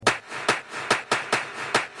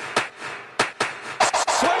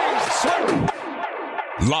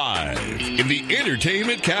Live in the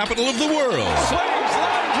entertainment capital of the world. Slaves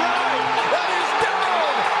line drive. That is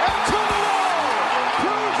down and to the wall.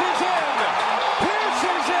 Cruz is in. Pierce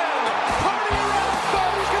is in. Party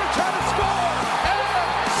around. He's going to try to score.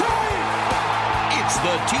 And save. It's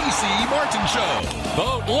the T.C. Martin Show.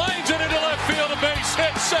 Boat lines it into left field. A base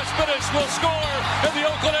hit. Cespedes will score. And the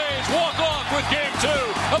Oakland A's walk off with Game 2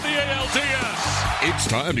 of the ALDS. It's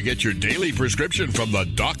time to get your daily prescription from the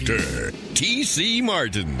doctor, T.C.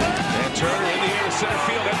 Martin. And Turner in the air to center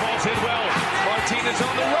field. That ball's hit well. Martinez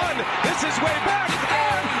on the run. This is way back.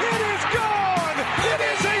 And it is gone. It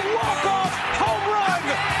is a walk-off home run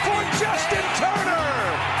for Justin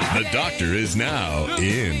Turner. The doctor is now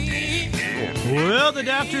in. Well, the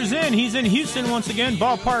doctor's in. He's in Houston once again.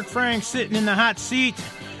 Ballpark Frank sitting in the hot seat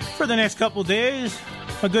for the next couple days.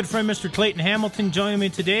 My good friend, Mr. Clayton Hamilton, joining me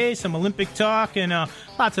today. Some Olympic talk and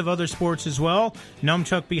lots of other sports as well.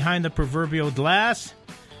 Numchuck behind the proverbial glass.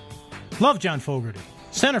 Love John Fogerty.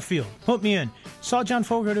 Center field. Put me in. Saw John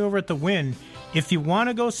Fogerty over at the Wynn. If you want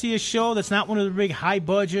to go see a show that's not one of the big high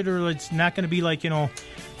budget, or it's not going to be like,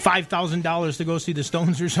 $5,000 to go see the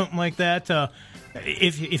Stones or something like that,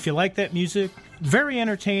 if you like that music, very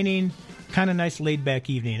entertaining. Kind of nice laid-back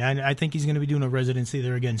evening. I think he's going to be doing a residency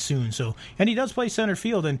there again soon. And he does play center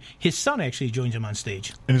field, and his son actually joins him on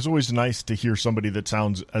stage. And it's always nice to hear somebody that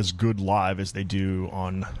sounds as good live as they do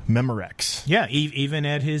on Memorex. Yeah, even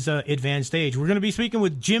at his advanced age. We're going to be speaking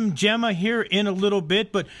with Gemma here in a little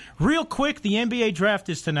bit, but real quick, the NBA draft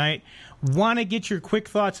is tonight. Want to get your quick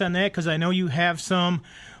thoughts on that because I know you have some.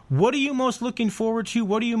 What are you most looking forward to?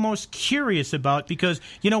 What are you most curious about? Because,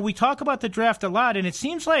 we talk about the draft a lot, and it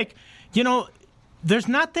seems like, there's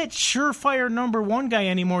not that surefire number one guy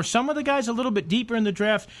anymore. Some of the guys a little bit deeper in the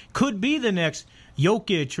draft could be the next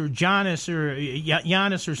Jokic or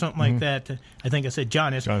Giannis or something like that. I think I said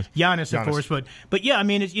Giannis, of course. But yeah, I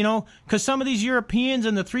mean, it's, because some of these Europeans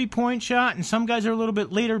and the three-point shot, and some guys are a little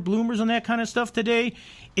bit later bloomers on that kind of stuff today.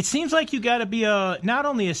 It seems like you got to be not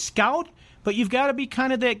only a scout, but you've got to be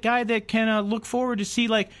kind of that guy that can look forward to see,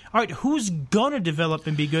 all right, who's going to develop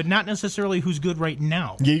and be good, not necessarily who's good right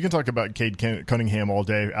now. Yeah, you can talk about Cade Cunningham all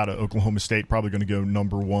day out of Oklahoma State, probably going to go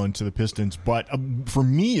number one to the Pistons. But for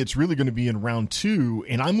me, it's really going to be in round two,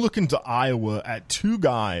 and I'm looking to Iowa at two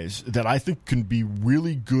guys that I think can be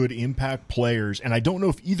really good impact players, and I don't know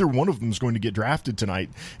if either one of them is going to get drafted tonight.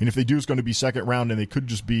 And if they do, it's going to be second round, and they could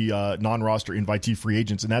just be non-roster invitee free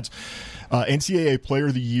agents. And that's NCAA Player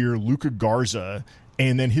of the Year, Luka Garza,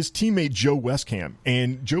 and then his teammate Joe Westcamp.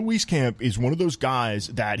 And Joe Westcamp is one of those guys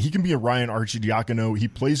that he can be a Ryan Arcidiacono. He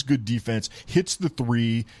plays good defense, hits the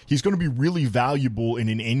three. He's going to be really valuable in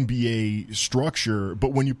an NBA structure.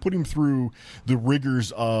 But when you put him through the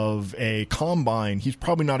rigors of a combine, he's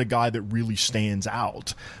probably not a guy that really stands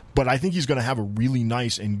out. But I think he's going to have a really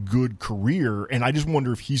nice and good career, and I just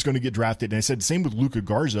wonder if he's going to get drafted. And I said the same with Luka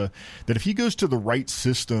Garza, that if he goes to the right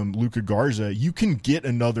system, Luka Garza, you can get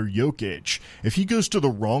another Jokic. If he goes to the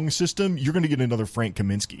wrong system, you're going to get another Frank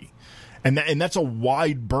Kaminsky. And that's a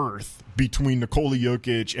wide berth between Nikola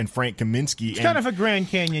Jokic and Frank Kaminsky. It's kind of a Grand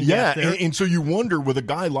Canyon gap there. And so you wonder with a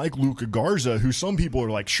guy like Luka Garza, who some people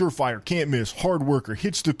are like surefire, can't miss, hard worker,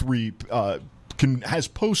 hits the three, has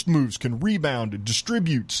post moves, can rebound,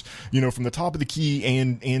 distributes, from the top of the key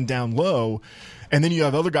and down low. And then you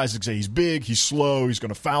have other guys that say he's big, he's slow, he's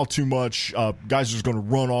going to foul too much, guys are just going to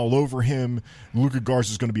run all over him. Luka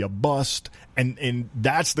Garza is going to be a bust. And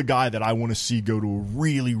that's the guy that I want to see go to a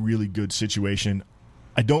really, really good situation.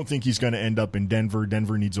 I don't think he's going to end up in Denver.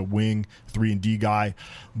 Denver needs a wing, 3-and-D guy.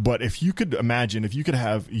 But if you could imagine, if you could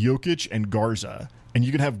have Jokic and Garza, and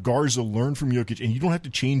you could have Garza learn from Jokic, and you don't have to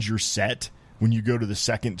change your set when you go to the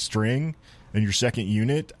second string and your second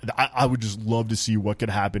unit, I would just love to see what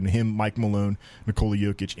could happen. Him, Mike Malone, Nikola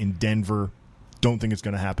Jokic in Denver. Don't think it's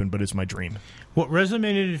going to happen, but it's my dream. What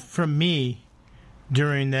resonated from me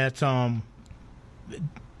during that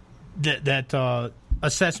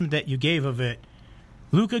assessment that you gave of it,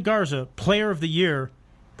 Luka Garza, Player of the Year,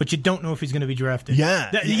 but you don't know if he's going to be drafted. Yeah.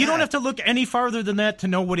 You don't have to look any farther than that to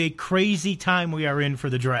know what a crazy time we are in for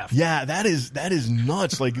the draft. Yeah, that is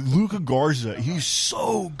nuts. Like Luka Garza, he's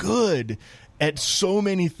so good at so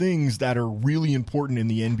many things that are really important in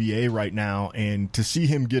the NBA right now, and to see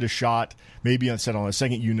him get a shot, maybe on a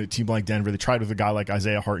second unit team like Denver, they tried with a guy like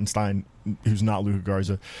Isaiah Hartenstein, who's not Luka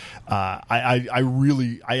Garza. I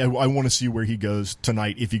really want to see where he goes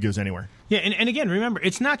tonight if he goes anywhere. Yeah, and again, remember,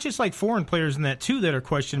 it's not just like foreign players in that, too, that are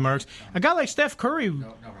question marks. A guy like Steph Curry,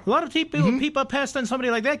 a lot of people passed on somebody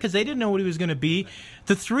like that because they didn't know what he was going to be.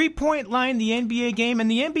 The three-point line, the NBA game, and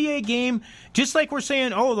the NBA game, just like we're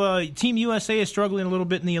saying, the Team USA is struggling a little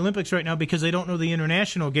bit in the Olympics right now because they don't know the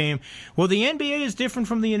international game. Well, the NBA is different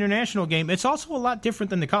from the international game. It's also a lot different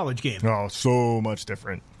than the college game. Oh, so much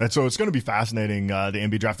different. And so it's going to be fascinating, the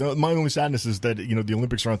NBA draft. My only sadness is that, the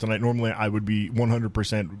Olympics are on tonight. Normally, I would be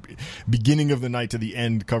 100% beginning of the night to the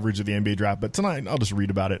end coverage of the NBA draft, but tonight I'll just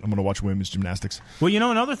read about it. I'm going to watch women's gymnastics. Well,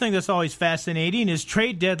 another thing that's always fascinating is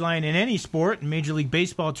trade deadline in any sport. Major League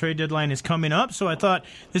Baseball trade deadline is coming up, so I thought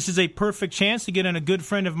this is a perfect chance to get on a good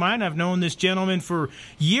friend of mine. I've known this gentleman for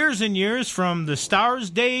years and years, from the Stars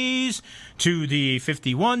days to the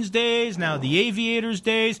 51s days, now the Aviators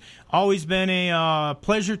days. Always been a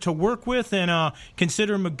pleasure to work with, and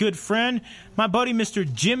consider him a good friend. My buddy, Mr.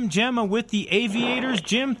 Jim Gemma with the Aviators.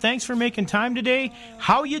 Jim, thanks for making time today.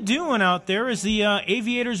 How you doing out there? Is the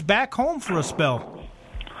Aviators back home for a spell?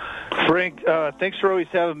 Frank, thanks for always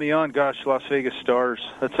having me on. Gosh, Las Vegas Stars.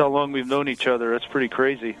 That's how long we've known each other. That's pretty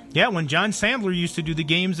crazy. Yeah, when John Sandler used to do the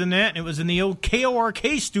games in that, and it was in the old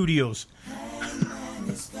KORK studios.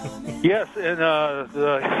 Yes, and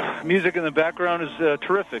the music in the background is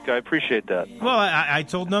terrific. I appreciate that. Well, I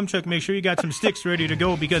told Numchuck, make sure you got some sticks ready to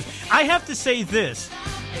go, because I have to say this.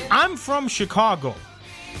 I'm from Chicago.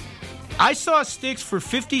 I saw sticks for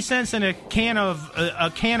 50 cents and a can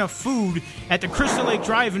of food at the Crystal Lake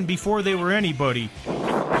Drive-In before they were anybody.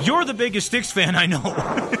 You're the biggest Sticks fan I know.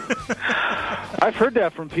 I've heard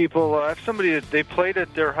that from people. I have somebody that they played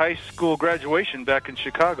at their high school graduation back in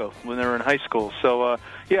Chicago when they were in high school. So,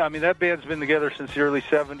 yeah, I mean, that band's been together since the early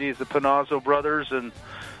 70s, the Panazzo brothers and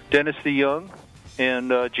Dennis the Young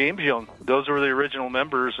and James Young. Those were the original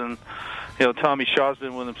members, and Tommy Shaw's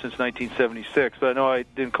been with them since 1976. But I know I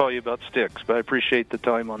didn't call you about Sticks, but I appreciate the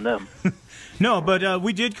time on them. No, but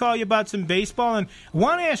we did call you about some baseball, and I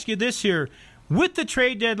want to ask you this here. With the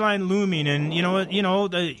trade deadline looming, and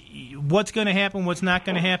what's going to happen, what's not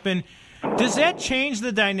going to happen, does that change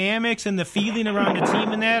the dynamics and the feeling around the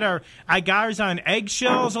team? In that, are guys on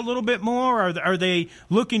eggshells a little bit more? Are they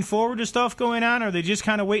looking forward to stuff going on? Are they just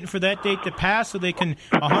kind of waiting for that date to pass so they can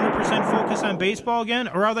 100% focus on baseball again?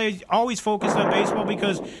 Or are they always focused on baseball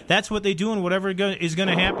because that's what they do, and whatever is going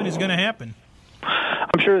to happen is going to happen?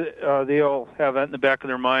 I'm sure they all have that in the back of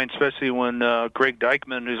their mind, especially when Greg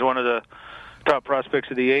Deichmann, who's one of the top prospects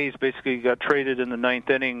of the A's, basically got traded in the ninth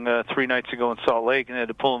inning 3 nights ago in Salt Lake, and had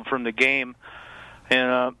to pull him from the game.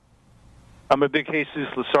 And I'm a big Jesus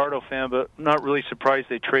Luzardo fan, but not really surprised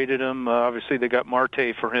they traded him. Obviously, they got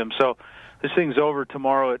Marte for him. So this thing's over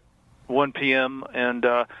tomorrow at 1 p.m., and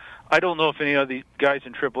I don't know if any of the guys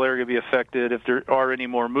in AAA are going to be affected, if there are any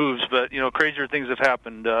more moves, but, crazier things have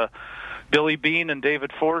happened. Billy Beane and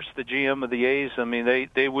David Force, the GM of the A's, I mean,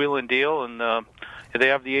 they wheel and deal, and they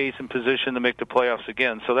have the A's in position to make the playoffs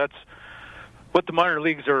again. So that's what the minor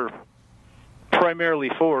leagues are primarily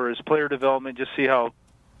for, is player development, just see how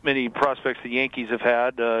many prospects the Yankees have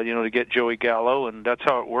had, to get Joey Gallo, and that's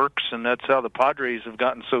how it works, and that's how the Padres have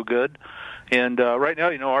gotten so good. And right now,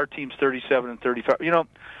 our team's 37 and 35.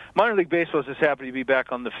 Minor league baseball is just happy to be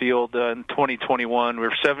back on the field in 2021.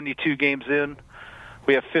 We're 72 games in.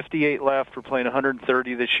 We have 58 left. We're playing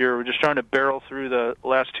 130 this year. We're just trying to barrel through the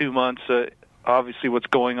last 2 months. Obviously, what's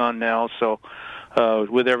going on now. So,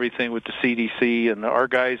 with everything with the CDC, and our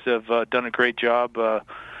guys have done a great job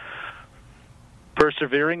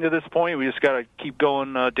persevering to this point. We just got to keep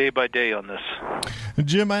going day by day on this.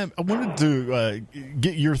 Jim, I wanted to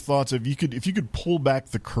get your thoughts if you could pull back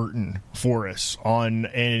the curtain for us on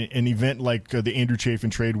an event like the Andrew Chafin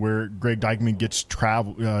trade, where Greg Deichmann gets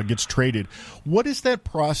traded. What is that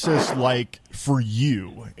process like for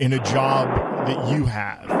you in a job that you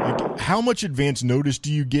have? Like, how much advance notice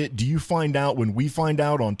do you get? Do you find out when we find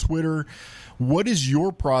out on Twitter? What is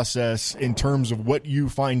your process in terms of what you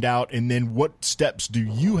find out, and then what steps do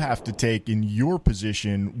you have to take in your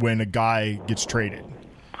position when a guy gets traded?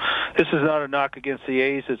 This is not a knock against the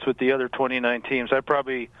A's. It's with the other 29 teams. I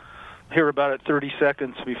probably hear about it 30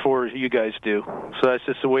 seconds before you guys do. So that's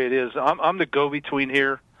just the way it is. I'm the go-between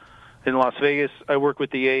here in Las Vegas. I work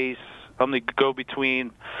with the A's. I'm the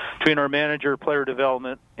go-between between our manager, player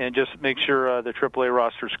development, and just make sure the AAA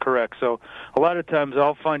roster is correct. So a lot of times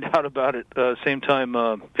I'll find out about it same time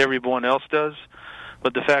everyone else does.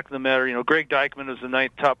 But the fact of the matter, Greg Deichmann is the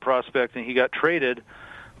 9th top prospect, and he got traded.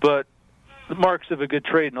 But the marks of a good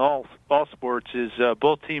trade in all sports is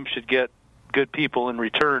both teams should get good people in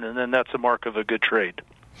return, and then that's a mark of a good trade.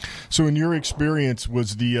 So, in your experience,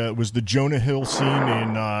 was the Jonah Hill scene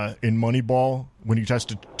in Moneyball when he tries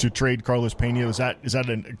to trade Carlos Pena? Is that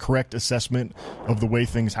a correct assessment of the way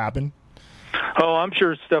things happen? Oh, I'm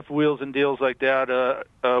sure stuff wheels and deals like that.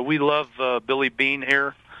 We love Billy Beane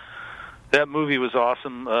here. That movie was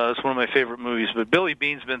awesome. It's one of my favorite movies. But Billy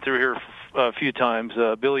Beane's been through here a few times.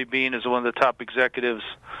 Billy Beane is one of the top executives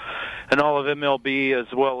in all of MLB, as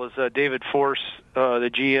well as David Force, the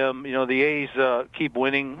GM. You know, the A's keep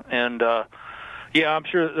winning, and yeah, I'm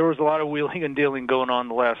sure there was a lot of wheeling and dealing going on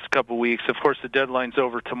the last couple of weeks. Of course, the deadline's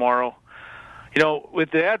over tomorrow. You know,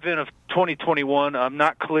 with the advent of 2021, I'm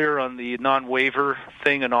not clear on the non-waiver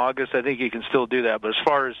thing in August. I think you can still do that, but as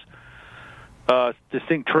far as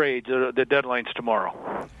distinct trades, the deadline's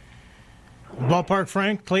tomorrow. Ballpark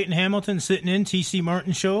Frank, Clayton Hamilton sitting in, TC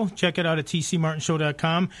Martin Show. Check it out at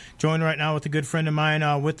tcmartinshow.com. Joined right now with a good friend of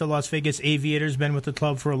mine with the Las Vegas Aviators, been with the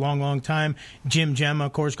club for a long, long time. Gemma,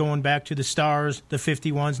 of course, going back to the Stars, the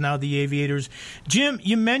 51s, now the Aviators. Jim,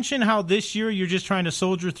 you mentioned how this year you're just trying to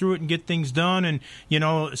soldier through it and get things done, and, you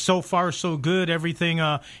know, so far so good. Everything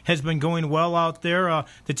has been going well out there.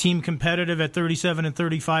 The team competitive at 37 and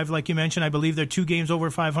 35, like you mentioned. I believe they're 2 games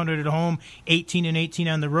over 500 at home, 18 and 18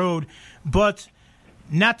 on the road. But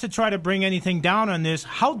not to try to bring anything down on this,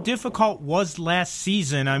 how difficult was last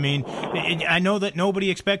season? I mean, I know that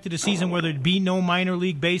nobody expected a season where there'd be no minor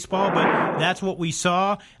league baseball, but that's what we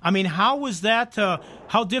saw. I mean, how was that?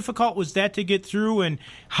 How difficult was that to get through, and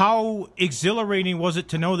how exhilarating was it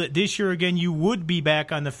to know that this year again you would be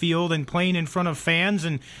back on the field and playing in front of fans?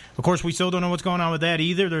 And of course, we still don't know what's going on with that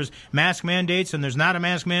either. There's mask mandates, and there's not a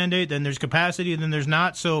mask mandate. Then there's capacity, and then there's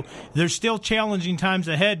not. So there's still challenging times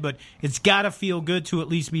ahead, but it's got to feel good to at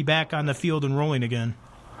least be back on the field and rolling again.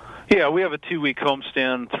 Yeah, we have a 2-week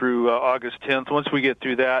homestand through August 10th. Once we get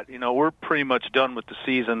through that, you know, we're pretty much done with the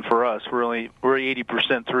season for us. We're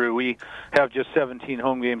 80% through. We have just 17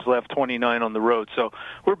 home games left, 29 on the road. So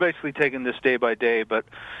we're basically taking this day by day. But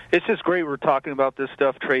it's just great we're talking about this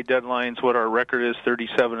stuff, trade deadlines, what our record is,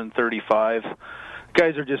 37 and 35.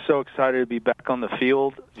 Guys are just so excited to be back on the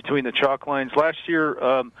field between the chalk lines. Last year,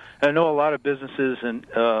 I know a lot of businesses and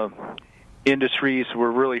industries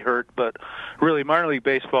were really hurt, but really minor league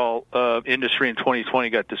baseball industry in 2020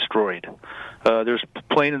 got destroyed. There's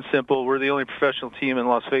plain and simple, we're the only professional team in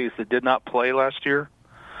Las Vegas that did not play last year.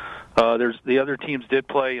 There's the other teams did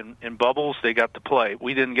play in bubbles. They got to play.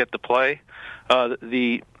 We didn't get to play.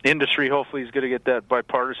 The industry hopefully is going to get that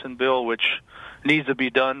bipartisan bill, which needs to be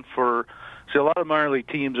done for. See, a lot of minor league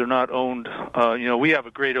teams are not owned. You know, we have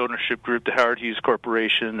a great ownership group, the Howard Hughes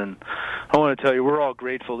Corporation, and I want to tell you, we're all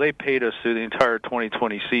grateful. They paid us through the entire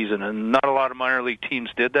 2020 season, and not a lot of minor league teams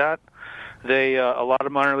did that. A lot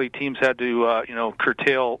of minor league teams had to,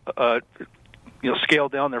 curtail, scale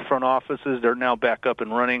down their front offices. They're now back up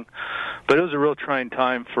and running, but it was a real trying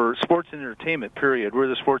time for sports and entertainment. Period. We're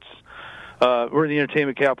the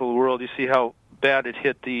entertainment capital of the world. You see how bad it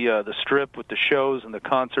hit the Strip with the shows and the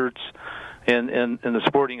concerts and the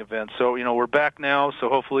sporting events. So, you know, we're back now. So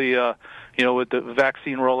hopefully, with the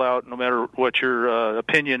vaccine rollout, no matter what your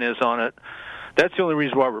opinion is on it, that's the only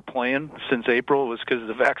reason why we're playing since April was because of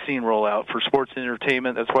the vaccine rollout for sports and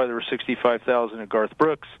entertainment. That's why there were 65,000 at Garth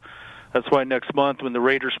Brooks. That's why next month when the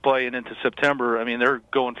Raiders play and into September, I mean, they're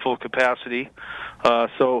going full capacity.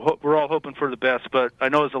 So we're all hoping for the best. But I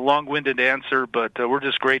know it's a long-winded answer, but we're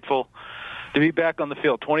just grateful to be back on the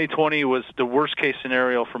field. 2020 was the worst-case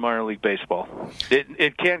scenario for minor league baseball.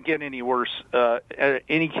 It can't get any worse.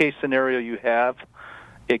 Any case scenario you have,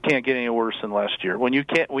 it can't get any worse than last year. When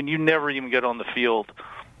you never even get on the field,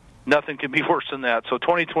 nothing can be worse than that. So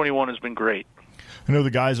 2021 has been great. I know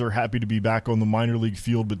the guys are happy to be back on the minor league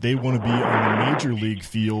field, but they want to be on the major league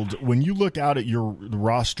field. When you look out at your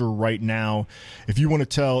roster right now, if you want to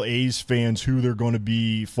tell A's fans who they're going to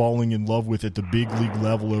be falling in love with at the big league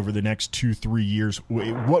level over the next 2-3 years,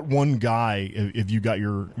 what one guy have you got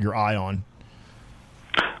your eye on?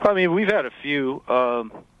 I mean, we've had a few. I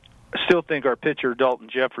still think our pitcher, Dalton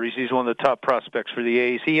Jeffries, he's one of the top prospects for the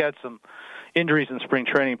A's. He had some injuries in spring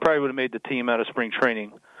training, probably would have made the team out of spring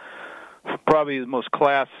training. Probably the most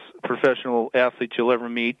class professional athlete you'll ever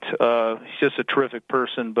meet. He's just a terrific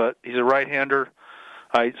person, but he's a right-hander.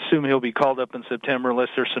 I assume he'll be called up in September unless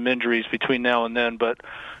there's some injuries between now and then, but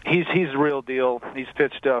he's the real deal. He's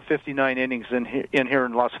pitched 59 innings in here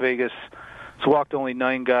in Las Vegas. He's walked only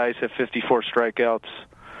 9 guys, have 54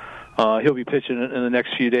 strikeouts. He'll be pitching in the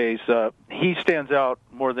next few days. He stands out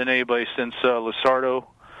more than anybody since Luzardo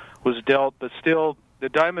was dealt, but still, the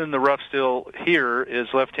diamond in the rough still here is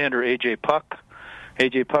left-hander A.J. Puck.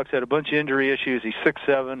 A.J. Puck's had a bunch of injury issues. He's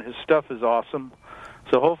 6'7". His stuff is awesome.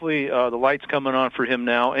 So hopefully the light's coming on for him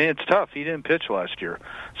now. And it's tough. He didn't pitch last year.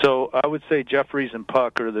 So I would say Jeffries and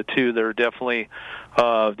Puck are the two that are definitely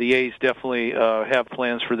the A's definitely have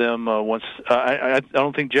plans for them. I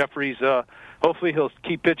don't think Jeffries hopefully he'll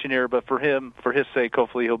keep pitching here, but for his sake,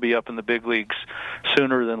 hopefully he'll be up in the big leagues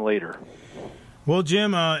sooner than later. Well,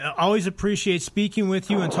 Jim, always appreciate speaking with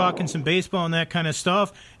you and talking some baseball and that kind of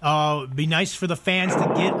stuff. Be nice for the fans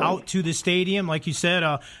to get out to the stadium. Like you said,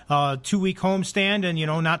 2-week homestand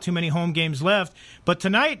and, not too many home games left. But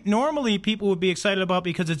tonight, normally people would be excited about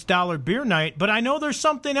because it's dollar beer night. But I know there's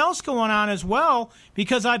something else going on as well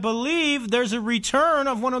because I believe there's a return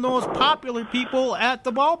of one of the most popular people at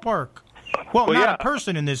the ballpark. Well, not a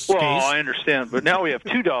person in this case. Well, I understand, but now we have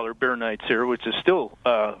 $2 beer nights here, which is still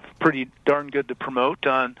pretty darn good to promote.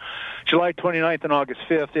 On July 29th and August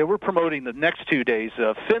 5th, we're promoting the next 2 days.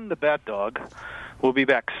 Finn the Bat Dog will be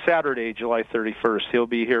back Saturday, July 31st. He'll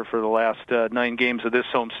be here for the last 9 games of this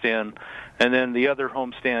homestand, and then the other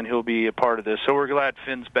homestand he'll be a part of this. So we're glad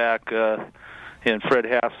Finn's back, and Fred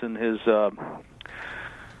Hassan, his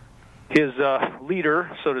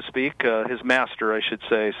leader, so to speak, his master, I should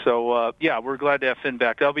say. So, we're glad to have Finn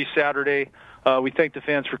back. That'll be Saturday. We thank the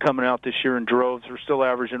fans for coming out this year in droves. We're still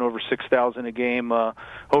averaging over 6,000 a game,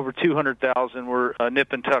 over 200,000. We're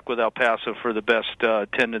nip and tuck with El Paso for the best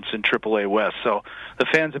attendance in AAA West. So the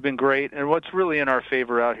fans have been great. And what's really in our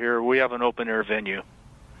favor out here, we have an open-air venue.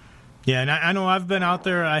 Yeah, and I know I've been out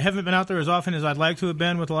there. I haven't been out there as often as I'd like to have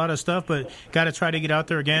been with a lot of stuff, but got to try to get out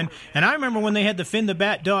there again. And I remember when they had the Finn the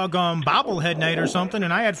Bat Dog bobblehead night or something,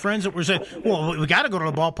 and I had friends that were saying, well, we got to go to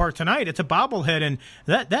the ballpark tonight. It's a bobblehead, and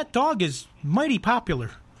that dog is mighty popular.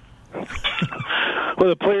 Well,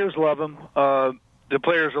 the players love him. The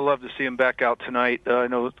players will love to see him back out tonight. I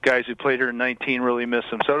know guys who played here in 19 really miss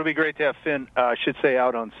him. So it'll be great to have Finn,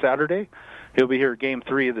 out on Saturday. He'll be here Game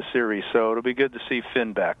 3 of the series, so it'll be good to see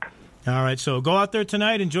Finn back. All right, so go out there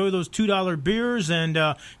tonight, enjoy those $2 beers, and,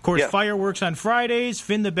 of course, fireworks on Fridays,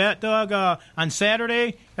 Finn the Bat Dog on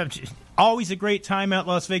Saturday. Always a great time at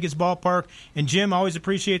Las Vegas Ballpark. And, Jim, always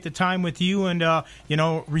appreciate the time with you and,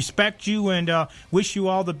 respect you and wish you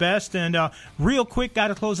all the best. And real quick, got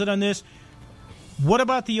to close it on this. What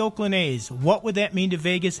about the Oakland A's? What would that mean to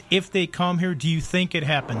Vegas if they come here? Do you think it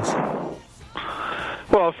happens?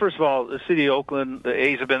 Well, first of all, the city of Oakland, the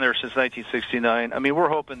A's have been there since 1969. I mean, we're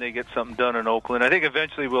hoping they get something done in Oakland. I think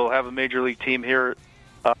eventually we'll have a major league team here.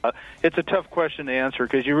 It's a tough question to answer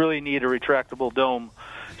because you really need a retractable dome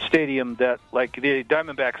stadium that, like the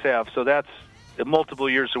Diamondbacks have. So that's multiple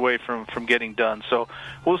years away from getting done. So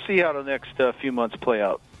we'll see how the next few months play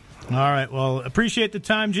out. All right. Well, appreciate the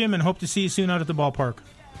time, Jim, and hope to see you soon out at the ballpark.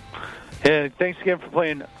 And thanks again for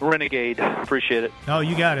playing Renegade. Appreciate it. Oh,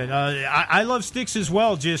 you got it. I love Styx as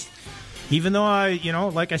well. Just even though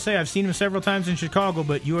like I say, I've seen him several times in Chicago,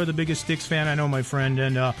 but you are the biggest Styx fan I know, my friend.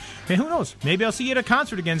 And who knows? Maybe I'll see you at a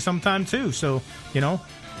concert again sometime too. So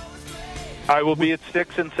I will be at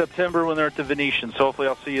Styx in September when they're at the Venetian. So hopefully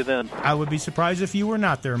I'll see you then. I would be surprised if you were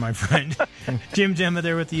not there, my friend. Jim Gemma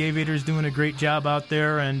there with the Aviators doing a great job out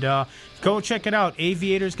there. And go check it out.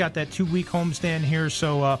 Aviators got that 2-week homestand here.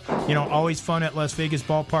 So, always fun at Las Vegas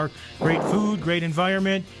Ballpark. Great food, great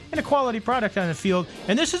environment, and a quality product on the field.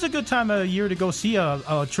 And this is a good time of year to go see a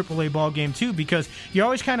AAA ball game, too, because you're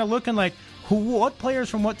always kind of looking like, what players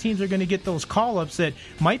from what teams are going to get those call-ups that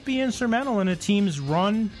might be instrumental in a team's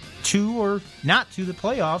run to or not to the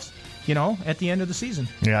playoffs, at the end of the season.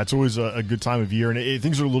 Yeah, it's always a good time of year, and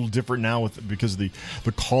things are a little different now because the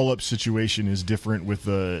call-up situation is different with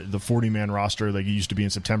the 40-man roster like it used to be in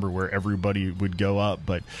September, where everybody would go up.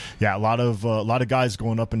 But yeah, a lot of guys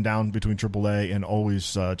going up and down between AAA, and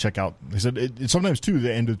always check out. They said sometimes too,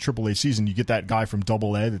 the end of the AAA season, you get that guy from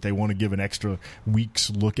AA that they want to give an extra week's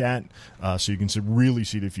look at, so you can really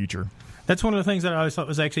see the future. That's one of the things that I always thought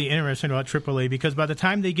was actually interesting about AAA, because by the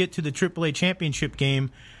time they get to the AAA championship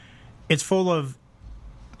game, it's full of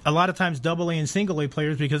a lot of times AA and single A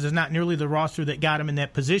players, because it's not nearly the roster that got them in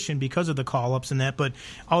that position because of the call-ups and that, but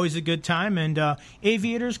always a good time. And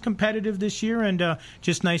Aviators competitive this year, and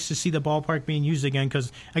just nice to see the ballpark being used again,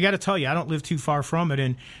 because I got to tell you, I don't live too far from it,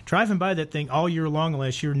 and driving by that thing all year long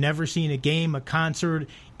last year, never seeing a game, a concert,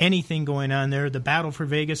 anything going on there, the battle for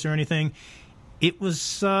Vegas or anything. It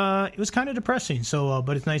was kind of depressing. So,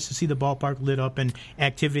 but it's nice to see the ballpark lit up and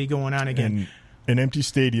activity going on again. And an empty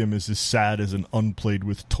stadium is as sad as an unplayed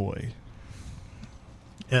with toy.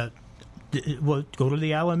 Well, go to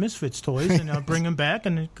the Ala Misfits toys and bring them back,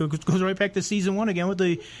 and it goes right back to season 1 again with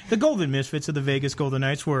the Golden Misfits of the Vegas Golden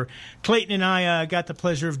Knights, where Clayton and I got the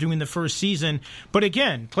pleasure of doing the first season. But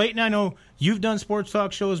again, Clayton, I know you've done sports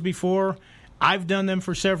talk shows before. I've done them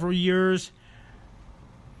for several years.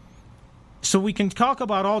 So we can talk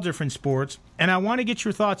about all different sports, and I want to get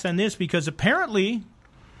your thoughts on this because apparently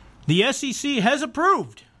the SEC has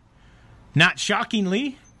approved, not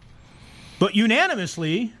shockingly, but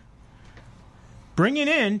unanimously, bringing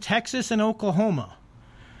in Texas and Oklahoma.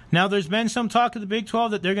 Now, there's been some talk of the Big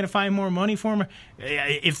 12 that they're going to find more money for them.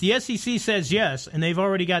 If the SEC says yes, and they've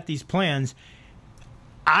already got these plans,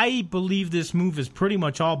 I believe this move is pretty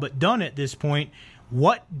much all but done at this point.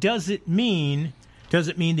 What does it mean? Does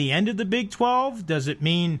it mean the end of the Big 12? Does it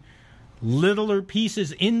mean littler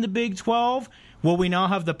pieces in the Big 12? Will we now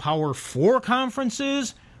have the Power 4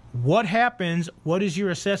 conferences? What happens? What is your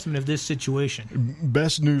assessment of this situation?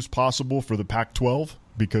 Best news possible for the Pac-12,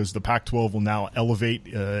 because the Pac-12 will now elevate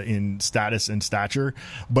in status and stature.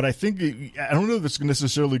 But I think, I don't know if it's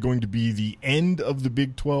necessarily going to be the end of the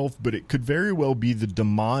Big 12, but it could very well be the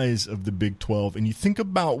demise of the Big 12. And you think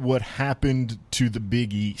about what happened to the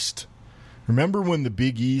Big East. Remember when the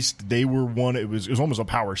Big East, they were one, it was almost a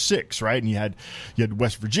Power 6, right? And you had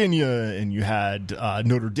West Virginia, and you had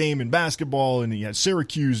Notre Dame in basketball, and you had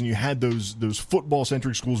Syracuse, and you had those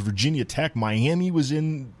football-centric schools. Virginia Tech, Miami was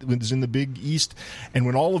in the Big East. And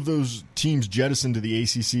when all of those teams jettisoned to the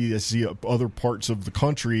ACC, the SEC, other parts of the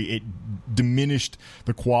country, it diminished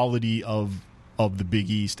the quality of the Big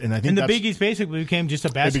East, and I think the Big East basically became just a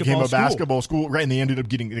basketball school. It became a basketball school, right? And they ended up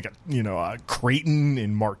getting, Creighton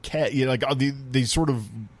and Marquette. They sort of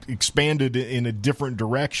expanded in a different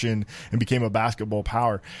direction and became a basketball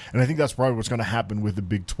power. And I think that's probably what's going to happen with the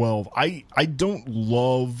Big 12. I don't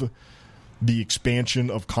love the expansion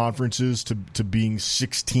of conferences to being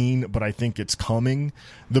 16, but I think it's coming.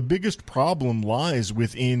 The biggest problem lies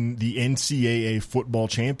within the NCAA football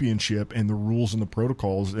championship and the rules and the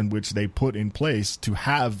protocols in which they put in place to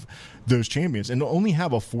have those champions. And to only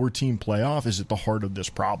have a 4-team playoff is at the heart of this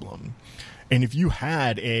problem. And if you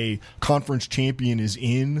had a conference champion is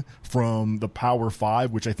in from the Power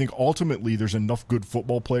 5, which I think ultimately there's enough good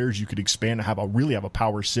football players you could expand to really have a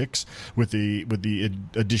Power 6 with the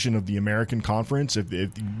addition of the American Conference if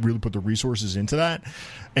you really put the resources into that.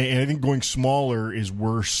 And I think going smaller is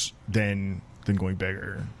worse than going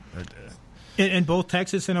bigger. In both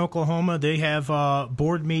Texas and Oklahoma, they have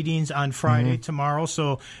board meetings on Friday tomorrow,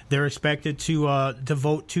 so they're expected to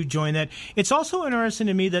vote to join that. It's also interesting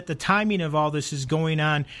to me that the timing of all this is going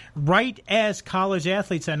on right as college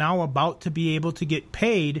athletes are now about to be able to get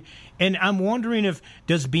paid. And I'm wondering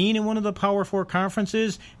does being in one of the Power 4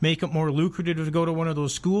 conferences make it more lucrative to go to one of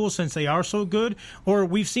those schools since they are so good? Or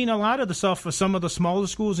we've seen a lot of the stuff for some of the smaller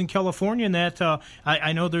schools in California, and that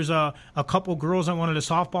I know there's a couple girls on one of the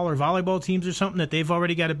softball or volleyball teams or something that they've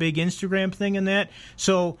already got a big Instagram thing in that.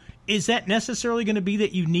 So is that necessarily going to be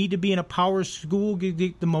that you need to be in a power school to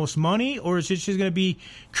get the most money, or is it just going to be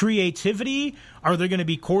creativity? Are there going to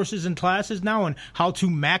be courses and classes now on how to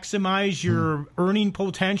maximize your earning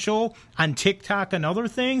potential on TikTok and other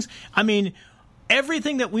things? I mean,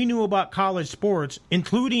 everything that we knew about college sports,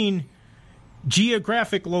 including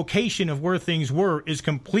geographic location of where things were, is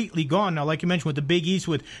completely gone now. Like you mentioned with the Big East,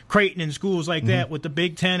 with Creighton and schools like that, with the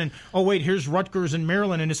Big Ten, and here's Rutgers and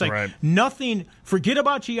Maryland, and it's like nothing. Forget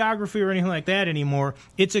about geography or anything like that anymore.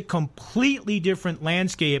 It's a completely different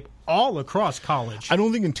landscape all across college. I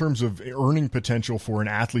don't think in terms of earning potential for an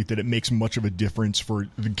athlete that it makes much of a difference for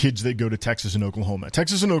the kids that go to Texas and Oklahoma.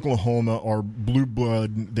 Texas and Oklahoma are blue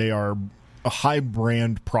blood. They are a high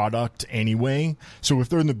brand product anyway. So if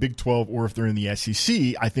they're in the Big 12 or if they're in the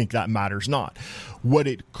SEC, I think that matters not. What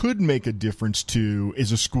it could make a difference to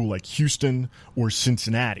is a school like Houston or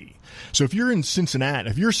Cincinnati. So if you're in Cincinnati,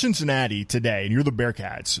 if you're Cincinnati today and you're the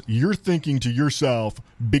Bearcats, you're thinking to yourself,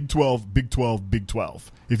 Big 12, Big 12, Big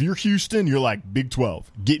 12. If you're Houston, you're like, Big 12.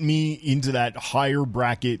 Get me into that higher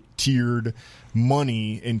bracket tiered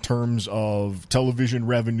money in terms of television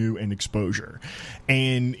revenue and exposure.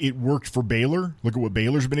 And it worked for Baylor. Look at what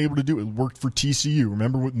Baylor's been able to do. It worked for TCU.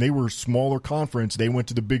 Remember when they were a smaller conference, they went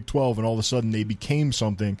to the Big 12 and all of a sudden they became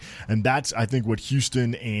something. And that's, I think, what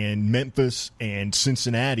Houston and Memphis and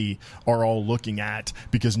Cincinnati are all looking at,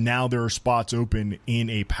 because now there are spots open in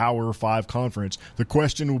a Power 5 conference. The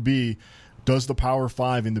question will be, does the Power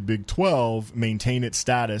 5 in the Big 12 maintain its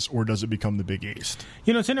status, or does it become the Big East?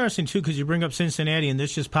 You know, it's interesting, too, because you bring up Cincinnati, and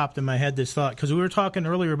this just popped in my head, this thought, because we were talking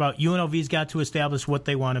earlier about UNLV's got to establish what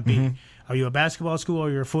they want to be. Are you a basketball school? Are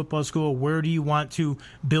you a football school? Where do you want to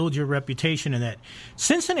build your reputation in that?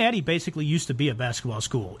 Cincinnati basically used to be a basketball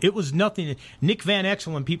school. It was nothing. Nick Van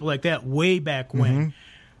Exel and people like that way back when.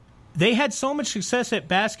 they had so much success at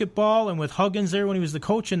basketball and with Huggins there when he was the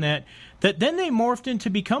coach in that then they morphed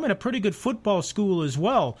into becoming a pretty good football school as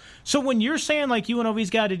well. So when you're saying like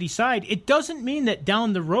UNLV's got to decide, it doesn't mean that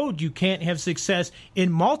down the road you can't have success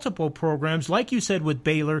in multiple programs, like you said with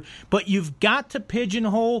Baylor, but you've got to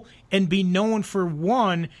pigeonhole and be known for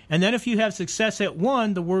one, and then if you have success at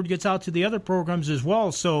one, the word gets out to the other programs as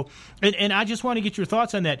well. So, and I just want to get your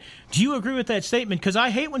thoughts on that. Do you agree with that statement? Because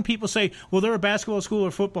I hate when people say, well, they're a basketball school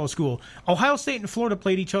or football school. Ohio State and Florida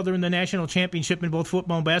played each other in the national championship in both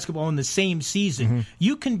football and basketball in the same season. Mm-hmm.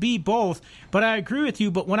 You can be both, but I agree with you.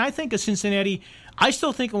 But when I think of Cincinnati, I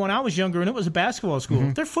still think of when I was younger and it was a basketball school.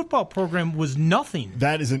 Mm-hmm. Their football program was nothing.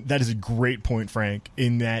 That is a great point, Frank,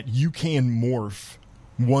 in that you can morph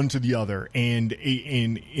one to the other. And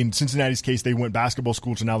in Cincinnati's case, they went basketball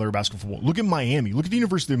school to now they're a basketball football. Look at Miami. Look at the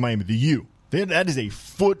University of Miami, the U. That is a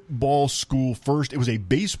football school first. It was a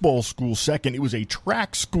baseball school second. It was a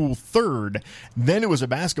track school third. Then it was a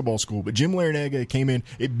basketball school. But Jim Larinaga came in.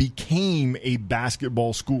 It became a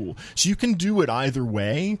basketball school. So you can do it either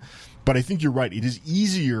way. But I think you're right. It is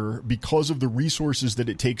easier because of the resources that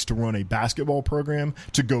it takes to run a basketball program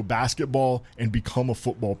to go basketball and become a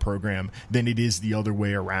football program than it is the other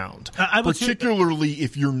way around. Particularly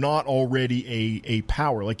if you're not already a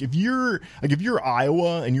power. Like if you're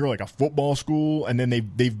Iowa and you're like a football school and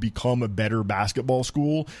then they've become a better basketball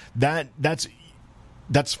school,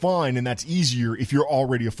 that's fine and that's easier if you're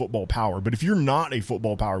already a football power. But if you're not a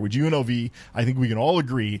football power, which UNLV, I think we can all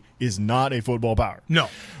agree, is not a football power. No.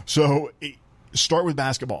 So start with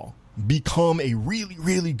basketball. Become a really,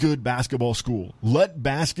 really good basketball school. Let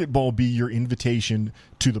basketball be your invitation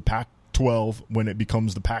to the Pac-12 when it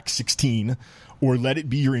becomes the Pac-16, or let it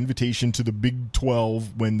be your invitation to the Big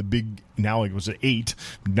 12 when the Big, now it was an 8,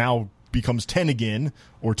 now becomes 10 again,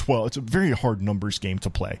 or 12. It's a very hard numbers game to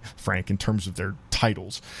play, Frank, in terms of their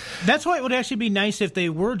titles. That's why it would actually be nice if they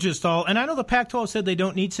were just all, and I know the Pac-12 said they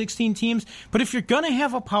don't need 16 teams, but if you're going to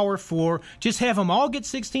have a Power 4, just have them all get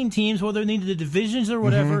 16 teams, whether they need the divisions or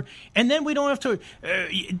whatever, and then we don't have to,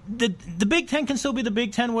 the Big 10 can still be the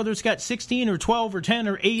Big 10, whether it's got 16 or 12 or 10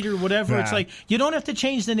 or 8 or whatever. It's like, you don't have to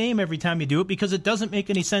change the name every time you do it because it doesn't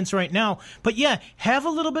make any sense right now. But yeah, have a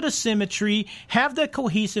little bit of symmetry, have that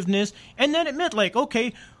cohesiveness, and then admit, like,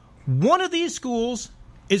 okay, one of these schools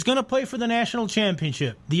is going to play for the national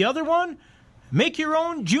championship. The other one, make your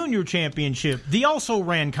own junior championship. The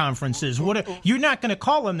also-ran conferences. You're not going to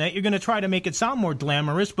call them that. You're going to try to make it sound more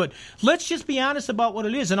glamorous. But let's just be honest about what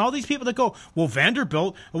it is. And all these people that go, well,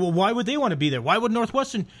 Vanderbilt, well, why would they want to be there? Why would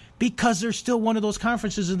Northwestern? Because they're still one of those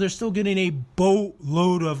conferences and they're still getting a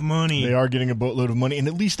boatload of money. They are getting a boatload of money, and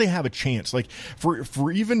at least they have a chance. Like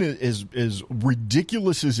for even as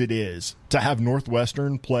ridiculous as it is to have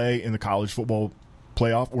Northwestern play in the college football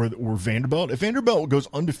playoff or Vanderbilt, if Vanderbilt goes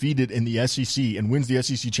undefeated in the SEC and wins the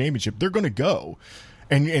SEC championship, they're going to go,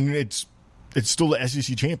 and it's still the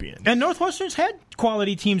SEC champion. And Northwestern's had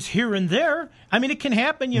quality teams here and there. I mean, it can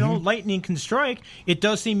happen, lightning can strike. It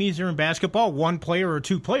does seem easier in basketball. One player or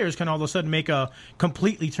two players can all of a sudden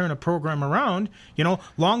completely turn a program around.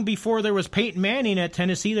 Long before there was Peyton Manning at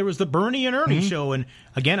Tennessee, there was the Bernie and Ernie show. And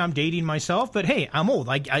again, I'm dating myself, but hey, I'm old.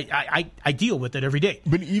 I deal with it every day.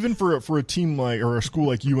 But even for a team or a school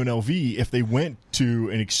like UNLV, if they went to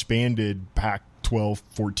an expanded Pac-12,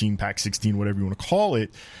 14, Pac-16, whatever you want to call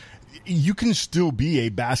it, you can still be a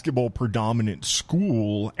basketball predominant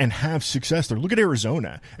school and have success there. Look at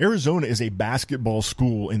Arizona. Arizona is a basketball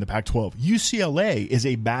school in the Pac-12. UCLA is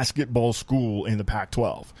a basketball school in the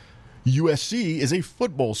Pac-12. USC is a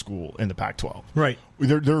football school in the Pac-12. Right.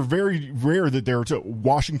 They're very rare that they're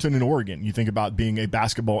Washington and Oregon. You think about being a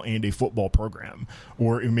basketball and a football program,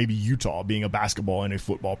 or maybe Utah being a basketball and a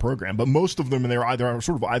football program. But most of them, they're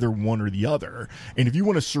either one or the other. And if you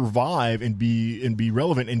want to survive and be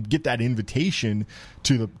relevant and get that invitation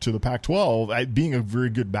to the Pac-12, being a very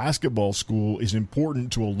good basketball school is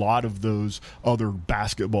important to a lot of those other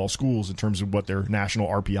basketball schools in terms of what their national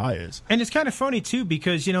RPI is. And it's kind of funny too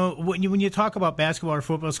because when you talk about basketball or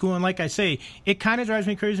football school, and like I say, it kind of drives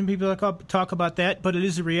me crazy when people talk about that, but it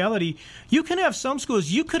is a reality. You can have some schools,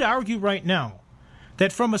 you could argue right now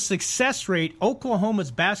that from a success rate, Oklahoma's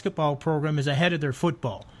basketball program is ahead of their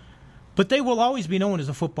football. But they will always be known as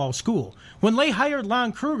a football school. When they hired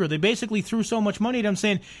Lon Kruger, they basically threw so much money at him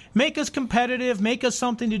saying, make us competitive, make us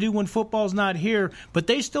something to do when football's not here, but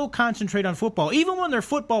they still concentrate on football. Even when their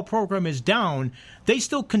football program is down, they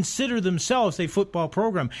still consider themselves a football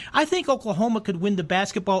program. I think Oklahoma could win the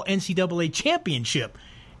basketball NCAA championship,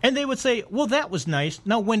 and they would say, well, that was nice.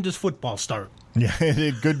 Now when does football start? Yeah,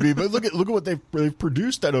 it could be. But look at what they've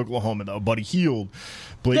produced at Oklahoma, though. Buddy Hield,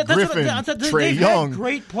 Blake Griffin, Trae Young. Had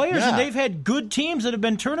great players, and they've had good teams that have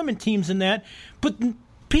been tournament teams in that. But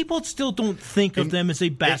people still don't think of them as a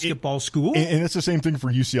basketball school. And it's the same thing for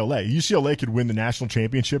UCLA. UCLA could win the national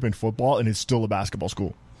championship in football, and it's still a basketball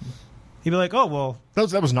school. You'd be like, oh, well.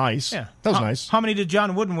 That was nice. Yeah. That was nice. How many did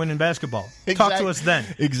John Wooden win in basketball? Talk to us then.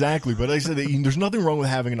 Exactly. But like I said, there's nothing wrong with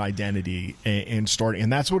having an identity and starting.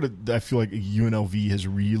 And that's what I feel like UNLV has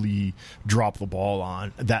really dropped the ball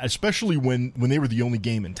on, that especially when they were the only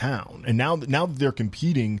game in town. And now that they're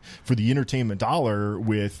competing for the entertainment dollar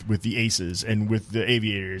with the Aces and with the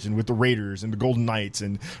Aviators and with the Raiders and the Golden Knights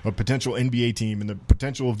and a potential NBA team and the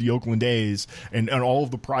potential of the Oakland A's and all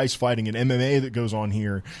of the prize fighting and MMA that goes on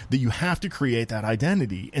here, that you have to create that identity.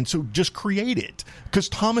 And so just create it, because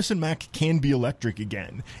Thomas and Mack can be electric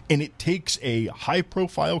again. And it takes a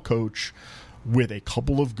high-profile coach with a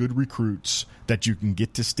couple of good recruits that you can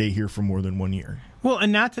get to stay here for more than 1 year. Well,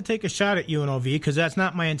 and not to take a shot at UNLV, because that's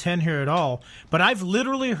not my intent here at all, but I've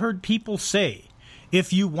literally heard people say,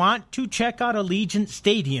 if you want to check out Allegiant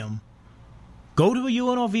Stadium, go to a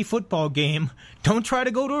UNLV football game. Don't try to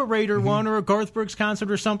go to a Raider one or a Garth Brooks concert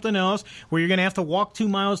or something else where you're going to have to walk 2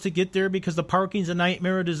 miles to get there because the parking's a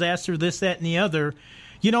nightmare, a disaster, this, that, and the other.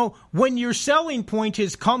 You know, when your selling point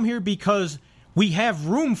is come here because we have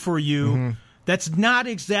room for you, that's not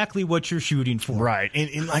exactly what you're shooting for. Right.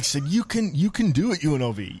 And like I said, you can do it,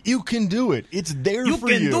 UNLV. You can do it. It's there for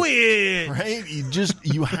you. You can do it. Right?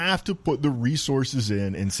 You have to put the resources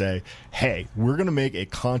in and say, hey, we're going to make a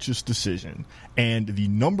conscious decision. And the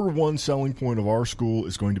number one selling point of our school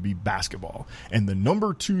is going to be basketball. And the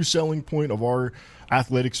number two selling point of our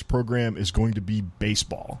athletics program is going to be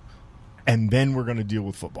baseball. And then we're going to deal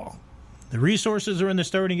with football. The resources are in the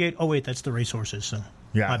starting gate. Oh, wait, that's the resources, so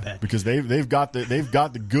yeah, my bad. Because they've got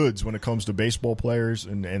the goods when it comes to baseball players,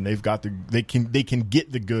 and they can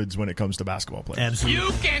get the goods when it comes to basketball players. Absolutely.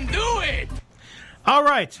 You can do it! All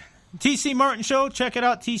right. TC Martin Show. Check it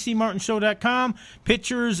out, tcmartinshow.com.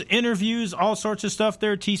 Pictures, interviews, all sorts of stuff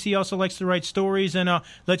there. TC also likes to write stories and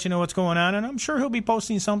let you know what's going on. And I'm sure he'll be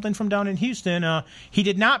posting something from down in Houston. He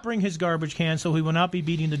did not bring his garbage can, so he will not be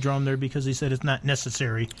beating the drum there because he said it's not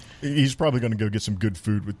necessary. He's probably going to go get some good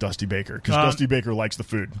food with Dusty Baker because Dusty Baker likes the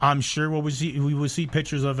food. I'm sure we will see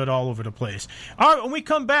pictures of it all over the place. All right, when we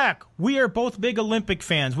come back, we are both big Olympic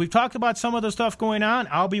fans. We've talked about some of the stuff going on.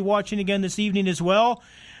 I'll be watching again this evening as well.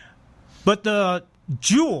 But the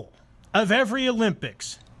jewel of every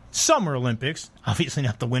Olympics, Summer Olympics, obviously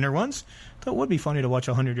not the winter ones, though it would be funny to watch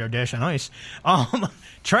a 100-yard dash on ice.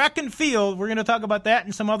 Track and field, we're going to talk about that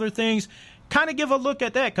and some other things. Kind of give a look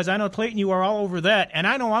at that, because I know, Clayton, you are all over that. And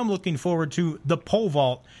I know I'm looking forward to the pole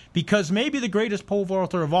vault, because maybe the greatest pole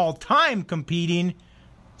vaulter of all time competing,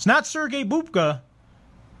 it's not Sergei Bubka.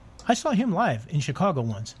 I saw him live in Chicago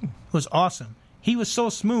once. It was awesome. He was so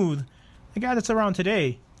smooth. The guy that's around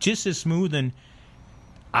today, just as smooth, and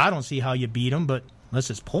I don't see how you beat him, but unless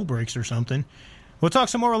it's pole breaks or something. We'll talk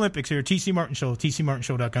some more Olympics here. TC Martin Show,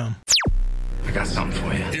 tcmartinshow.com. I got something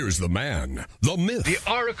for you. Here's the man, the myth, The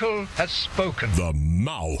oracle has spoken. the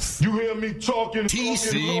mouth, You hear me talking?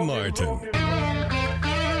 TC Martin.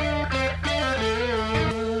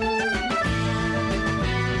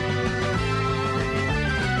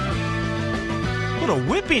 What a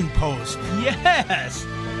whipping post. Yes.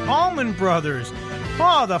 Allman Brothers.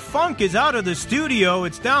 Oh, the funk is out of the studio.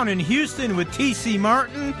 It's down in Houston with TC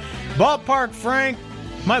Martin, Ballpark Frank,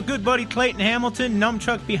 my good buddy Clayton Hamilton,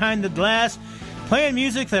 Numchuck behind the glass, playing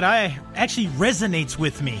music that actually resonates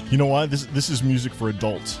with me. You know why? This is music for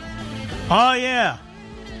adults. Oh, yeah.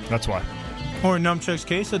 That's why. Or in Numchuck's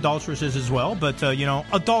case, adulteresses as well. But,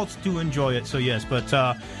 adults do enjoy it, so yes. But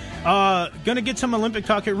going to get some Olympic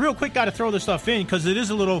talk here. Real quick, got to throw this stuff in because it is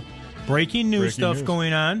a little breaking news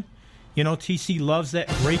going on. You know, TC loves that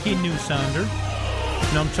breaking news sounder.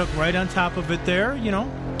 Numchuck right on top of it there,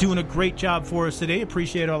 doing a great job for us today.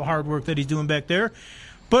 Appreciate all the hard work that he's doing back there.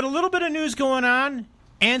 But a little bit of news going on,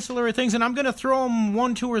 ancillary things, and I'm going to throw them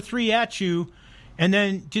 1, 2, or 3 at you, and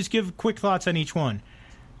then just give quick thoughts on each one.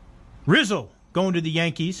 Rizzo going to the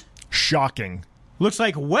Yankees. Shocking. Looks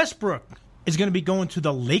like Westbrook is going to be going to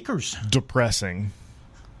the Lakers. Depressing.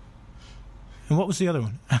 And what was the other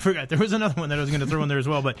one? I forgot. There was another one that I was going to throw in there as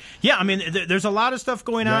well. But, yeah, I mean, there's a lot of stuff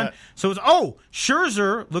going on. So,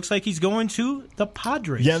 Scherzer looks like he's going to the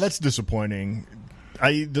Padres. Yeah, that's disappointing.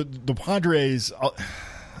 The Padres,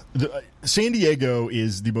 San Diego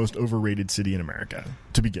is the most overrated city in America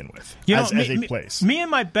to begin with, as a place. Me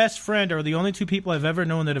and my best friend are the only two people I've ever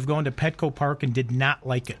known that have gone to Petco Park and did not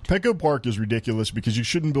like it. Petco Park is ridiculous because you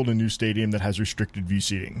shouldn't build a new stadium that has restricted view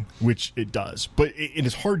seating, which it does. But it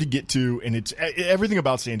is hard to get to, and it's everything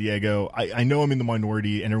about San Diego. I know I'm in the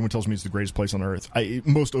minority, and everyone tells me it's the greatest place on earth.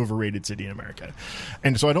 Most overrated city in America.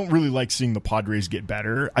 And so I don't really like seeing the Padres get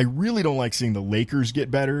better. I really don't like seeing the Lakers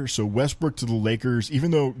get better. So Westbrook to the Lakers,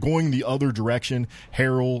 even though going the other direction,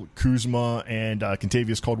 Harrell, Kuzma, and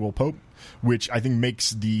Kentavious Caldwell-Pope, which I think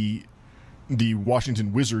makes the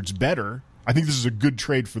Washington Wizards better. I think this is a good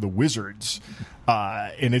trade for the Wizards,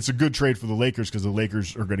 and it's a good trade for the Lakers because the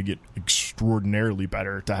Lakers are going to get extraordinarily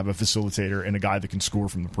better to have a facilitator and a guy that can score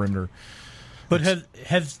from the perimeter. But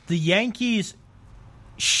have the Yankees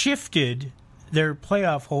shifted their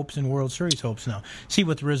playoff hopes and World Series hopes now? See,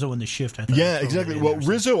 with Rizzo and the shift, I thought. Yeah, exactly. Well,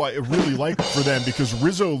 Rizzo, I really like for them because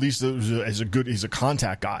Rizzo, at least, he's a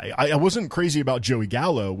contact guy. I wasn't crazy about Joey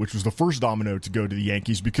Gallo, which was the first domino to go to the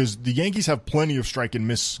Yankees because the Yankees have plenty of strike and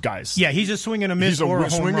miss guys. Yeah, he's a swing and a miss or a home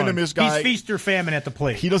swing run. And a miss guy. He's feast or famine at the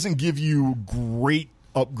plate. He doesn't give you great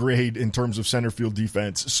upgrade in terms of center field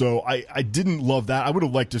defense. So I didn't love that. I would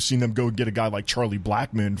have liked to have seen them go get a guy like Charlie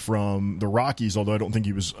Blackmon from the Rockies, although I don't think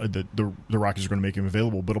he was the Rockies are going to make him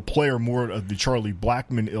available. But a player more of the Charlie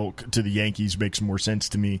Blackmon ilk to the Yankees makes more sense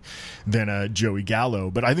to me than Joey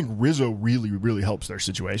Gallo. But I think Rizzo really, really helps their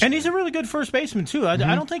situation. And he's a really good first baseman, too. I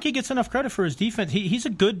don't think he gets enough credit for his defense. He's a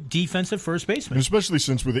good defensive first baseman. Especially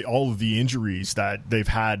since with all of the injuries that they've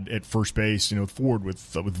had at first base, Ford with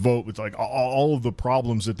Vogt, with like all of the problems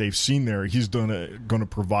that they've seen there, he's going to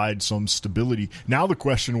provide some stability. Now the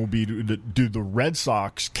question will be, do the Red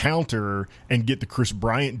Sox counter and get the Chris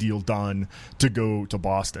Bryant deal done to go to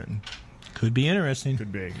Boston? Could be interesting.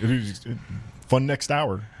 Could be. Fun next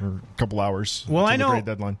hour or a couple hours. Well, I know. The trade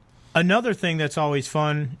deadline. Another thing that's always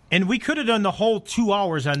fun, and we could have done the whole 2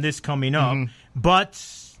 hours on this coming up, but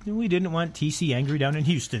we didn't want TC angry down in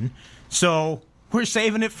Houston, so we're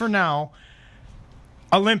saving it for now.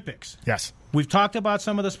 Olympics. Yes. We've talked about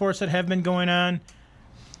some of the sports that have been going on.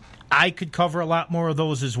 I could cover a lot more of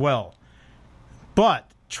those as well.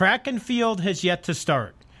 But track and field has yet to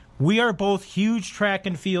start. We are both huge track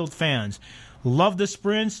and field fans. Love the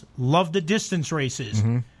sprints, love the distance races.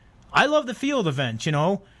 I love the field events,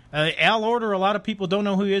 Al Order, a lot of people don't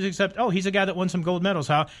know who he is except, he's a guy that won some gold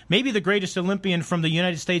medals. Maybe the greatest Olympian from the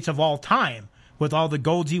United States of all time, with all the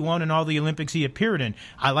golds he won and all the Olympics he appeared in.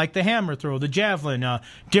 I like the hammer throw, the javelin,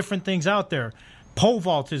 different things out there. Pole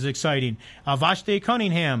vault is exciting. Vashti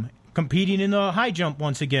Cunningham competing in the high jump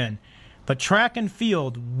once again. But track and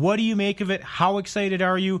field, what do you make of it? How excited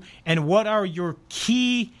are you? And what are your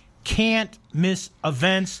key can't-miss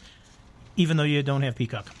events, even though you don't have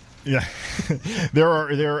Peacock? Yeah, there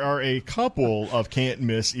are a couple of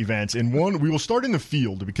can't-miss events, and one we will start in the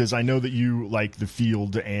field because I know that you like the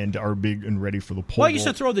field and are big and ready for the pole. Well, I used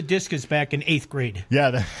to throw the discus back in 8th grade.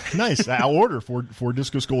 Yeah, nice. I'll order for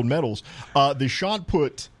discus gold medals. The shot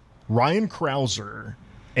put, Ryan Krauser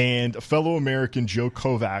and fellow American Joe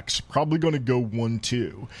Kovacs probably going to go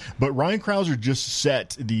 1-2. But Ryan Krauser just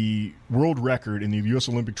set the world record in the U.S.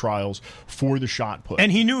 Olympic trials for the shot put. And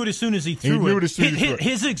he knew it as soon as he threw it.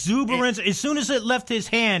 His exuberance, as soon as it left his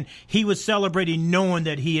hand, he was celebrating knowing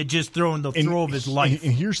that he had just thrown the throw of his life.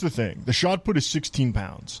 And here's the thing. The shot put is 16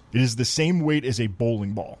 pounds. It is the same weight as a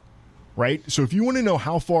bowling ball, right? So if you want to know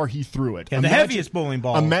how far he threw it. The heaviest bowling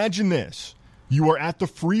ball. Imagine this. You are at the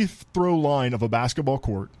free throw line of a basketball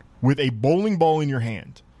court with a bowling ball in your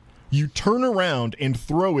hand. You turn around and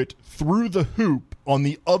throw it through the hoop on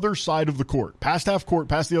the other side of the court, past half court,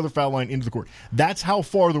 past the other foul line, into the court. That's how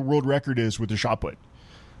far the world record is with the shot put.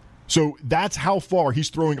 So that's how far he's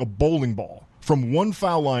throwing a bowling ball from one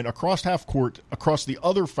foul line across half court, across the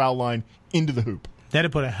other foul line, into the hoop.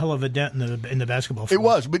 That'd put a hell of a dent in the basketball field. It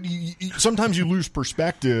was, but sometimes you lose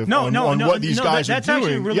perspective on what these guys are doing. That's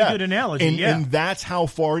actually a really good analogy. And that's how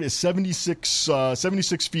far it is, 76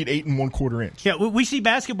 feet, 8 1/4 inch. Yeah, we see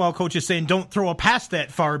basketball coaches saying don't throw a pass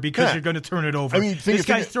that far because you're going to turn it over. This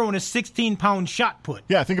guy's throwing a 16-pound shot put.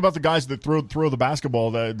 Yeah, think about the guys that throw the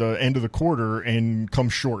basketball the end of the quarter and come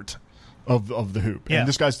short of the hoop. Yeah. And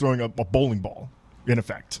this guy's throwing a bowling ball, in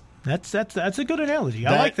effect. That's a good analogy.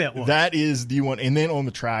 I like that one. That is the one. And then on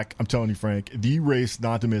the track, I'm telling you, Frank, the race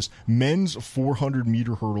not to miss, men's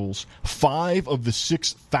 400-meter hurdles. 5 of the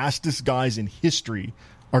 6 fastest guys in history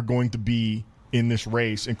are going to be in this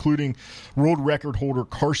race, including world record holder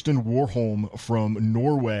Karsten Warholm from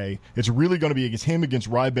Norway. It's really going to be against him against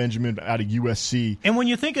Rai Benjamin out of USC. And when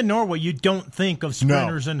you think of Norway, you don't think of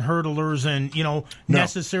sprinters and hurdlers and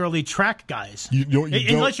necessarily track guys.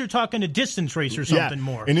 Unless you're talking a distance race or something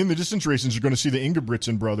more. And in the distance races, you're going to see the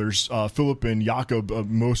Ingebrigtsen brothers, Philip and Jakob,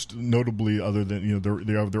 most notably, other than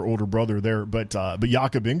they have their older brother there. But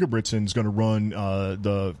Jakob Ingebrigtsen is going to run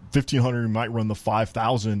the 1500. He might run the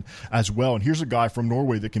 5000 as well. And here's a guy from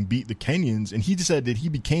Norway that can beat the Kenyans. And he said that he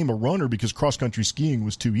became a runner because cross country skiing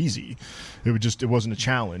was too easy. It wasn't a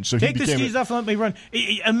challenge. So take the skis off and let me run.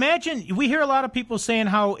 Imagine, we hear a lot of people saying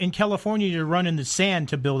how in California you're running the sand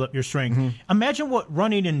to build up your strength. Mm-hmm. Imagine what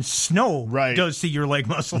running in snow does to your leg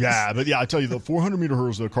muscles. Yeah, but I tell you, the 400-meter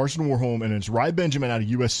hurdles, though, Karsten Warholm, and it's Rai Benjamin out of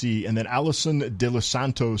USC, and then Alisson de los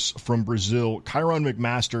Santos from Brazil, Kyron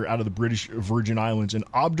McMaster out of the British Virgin Islands, and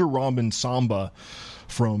Abdurrahman Samba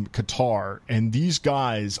from Qatar. And these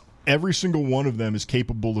guys, every single one of them is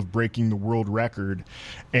capable of breaking the world record,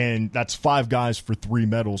 and that's 5 guys for 3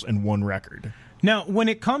 medals and 1 record. Now, when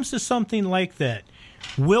it comes to something like that,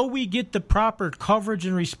 will we get the proper coverage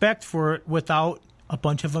and respect for it without a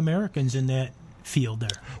bunch of Americans in that field there?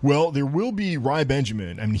 Well, there will be Rai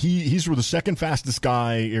Benjamin. I mean, he's the second fastest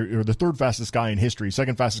guy, or the third fastest guy in history.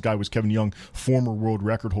 Second fastest guy was Kevin Young, former world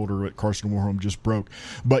record holder at Karsten Warholm just broke.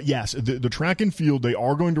 But yes, the track and field, they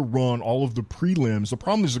are going to run all of the prelims. The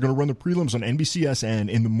problem is they're going to run the prelims on NBCSN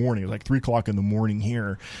in the morning, like 3 o'clock in the morning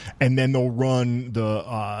here, and then they'll run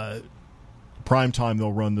the prime time.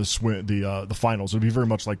 They'll run the finals. It'll be very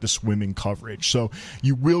much like the swimming coverage. So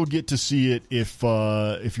you will get to see it if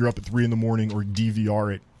you're up at 3 in the morning or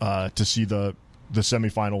DVR it to see the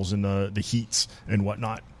semifinals and the heats and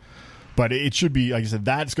whatnot. But it should be, like I said,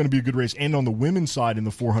 that's going to be a good race. And on the women's side in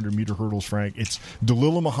the 400-meter hurdles, Frank, it's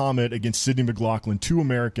Dalilah Muhammad against Sydney McLaughlin, 2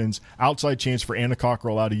 Americans, outside chance for Anna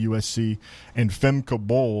Cockrell out of USC, and Femke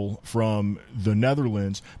Bol from the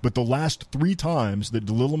Netherlands. But the last 3 times that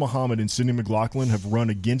Dalilah Muhammad and Sydney McLaughlin have run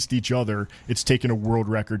against each other, it's taken a world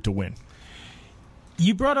record to win.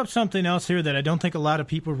 You brought up something else here that I don't think a lot of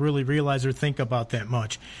people really realize or think about that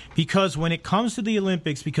much. Because when it comes to the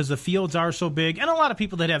Olympics, because the fields are so big, and a lot of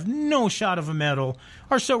people that have no shot of a medal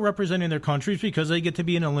are still representing their countries because they get to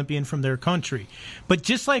be an Olympian from their country. But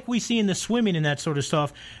just like we see in the swimming and that sort of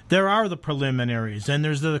stuff, there are the preliminaries, and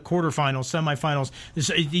there's the quarterfinals, semifinals.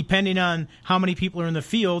 Depending on how many people are in the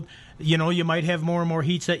field, you might have more and more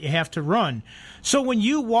heats that you have to run. So when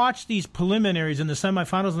you watch these preliminaries and the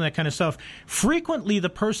semifinals and that kind of stuff, frequently the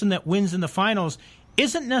person that wins in the finals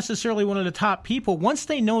isn't necessarily one of the top people. Once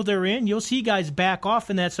they know they're in, you'll see guys back off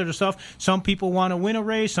and that sort of stuff. Some people want to win a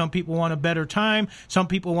race. Some people want a better time. Some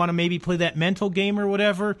people want to maybe play that mental game or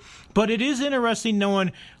whatever. But it is interesting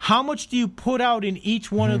knowing how much do you put out in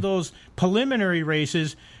each one of those preliminary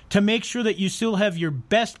races to make sure that you still have your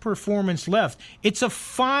best performance left. It's a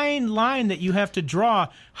fine line that you have to draw,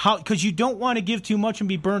 because you don't want to give too much and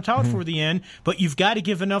be burnt out for the end, but you've got to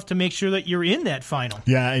give enough to make sure that you're in that final.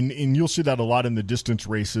 Yeah, and you'll see that a lot in the distance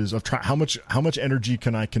races of how much energy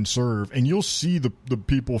can I conserve, and you'll see the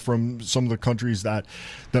people from some of the countries that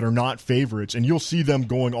are not favorites, and you'll see them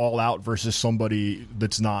going all out versus somebody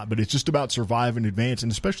that's not. But it's just about survive and advance,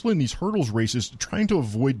 and especially in these hurdles races, trying to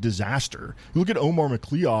avoid disaster. You look at Omar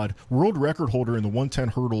McLeod, world record holder in the 110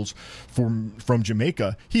 hurdles from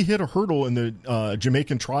Jamaica. He hit a hurdle in the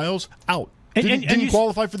Jamaican trials, out. Didn't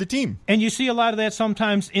qualify for the team. And you see a lot of that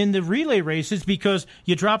sometimes in the relay races because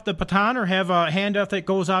you drop the baton or have a handoff that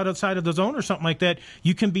goes outside of the zone or something like that.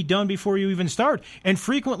 You can be done before you even start. And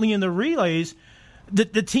frequently in the relays, the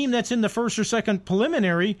team that's in the first or second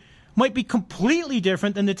preliminary might be completely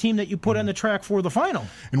different than the team that you put on the track for the final.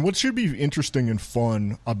 And what should be interesting and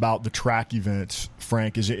fun about the track events,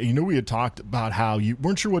 Frank, is we had talked about how you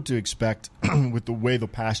weren't sure what to expect with the way the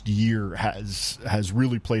past year has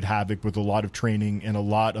really played havoc with a lot of training and a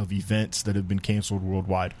lot of events that have been canceled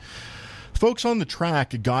worldwide. Folks on the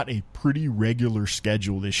track got a pretty regular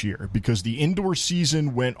schedule this year because the indoor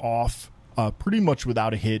season went off pretty much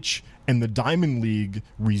without a hitch, and the Diamond League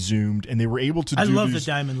resumed, and they were able to do. I love the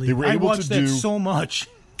Diamond League. I watched that so much.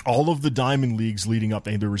 All of the Diamond Leagues leading up,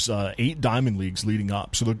 and there was 8 Diamond Leagues leading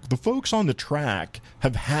up. So the folks on the track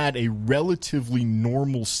have had a relatively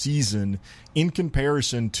normal season in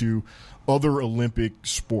comparison to other Olympic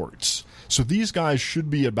sports. So these guys should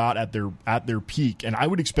be about at their peak, and I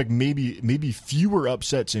would expect maybe fewer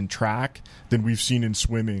upsets in track than we've seen in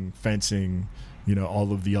swimming, fencing,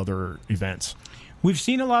 all of the other events. We've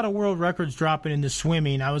seen a lot of world records dropping in the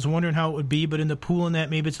swimming. I was wondering how it would be, but in the pool and that,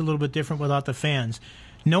 maybe it's a little bit different without the fans.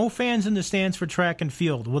 No fans in the stands for track and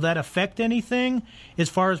field. Will that affect anything as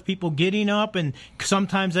far as people getting up, and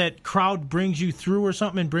sometimes that crowd brings you through or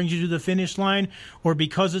something and brings you to the finish line? Or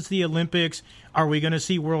because it's the Olympics, are we going to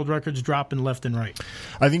see world records dropping left and right?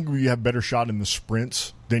 I think we have better shot in the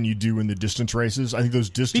sprints than you do in the distance races. I think those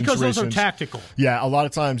distance races... Because those are tactical. Yeah, a lot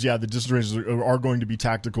of times, the distance races are going to be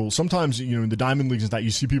tactical. Sometimes, in the Diamond Leagues and that,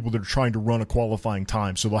 you see people that are trying to run a qualifying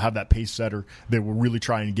time. So they'll have that pace setter that will really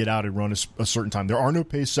try and get out and run a certain time. There are no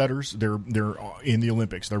pace setters. They're in the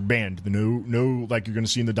Olympics. They're banned. No, like you're going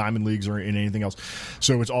to see in the Diamond Leagues or in anything else.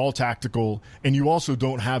 So it's all tactical. And you also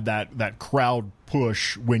don't have that crowd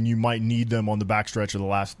push when you might need them on the backstretch of the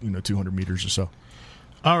last 200 meters or so.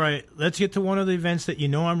 All right, let's get to one of the events that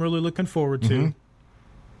I'm really looking forward to.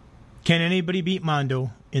 Can anybody beat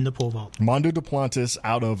Mondo in the pole vault? Mondo Duplantis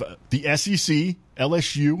out of the SEC,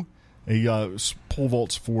 LSU, a pole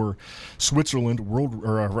vaults for Switzerland,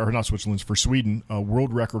 for Sweden,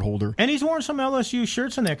 world record holder. And he's worn some LSU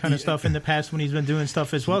shirts and that kind of stuff in the past when he's been doing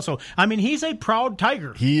stuff as well. So, he's a proud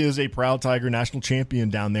Tiger. He is a proud Tiger, national champion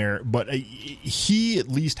down there. But he at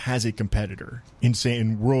least has a competitor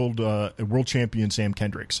in world champion Sam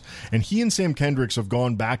Kendricks. And he and Sam Kendricks have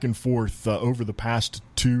gone back and forth over the past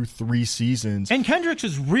 2-3 seasons. And Kendricks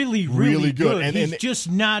is really, really good. And he's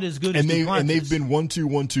just not as good as Duplantis. And they've been 1-2,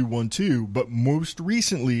 1-2, 1-2. But most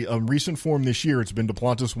recently, recent form this year, it's been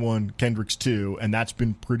Duplantis 1, Kendricks 2, and that's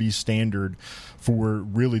been pretty standard for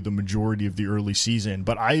really the majority of the early season.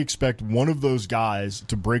 But I expect one of those guys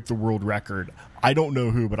to break the world record. I don't know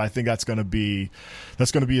who, but I think that's going to be,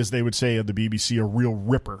 as they would say at the BBC, a real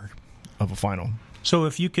ripper of a final. So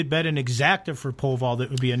if you could bet an exacta for pole vault,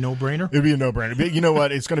 it would be a no-brainer? It would be a no-brainer. But you know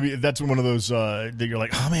what? It's going to be, that's one of those that you're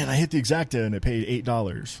like, oh man, I hit the exacta and it paid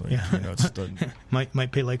 $8. Like, yeah.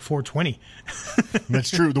 Might pay like $4.20.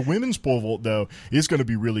 That's true. The women's pole vault, though, is going to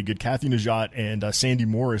be really good. Kathy Najat and Sandy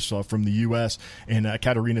Morris from the U.S. and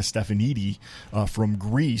Katerina Stefanidi from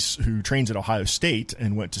Greece, who trains at Ohio State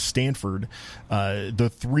and went to Stanford.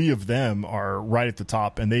 The three of them are right at the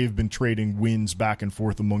top, and they've been trading wins back and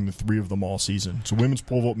forth among the three of them all season. So women's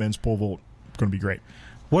pole vault, men's pole vault, going to be great.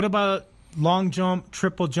 What about long jump,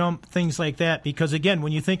 triple jump, things like that? Because, again,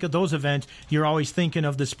 when you think of those events, you're always thinking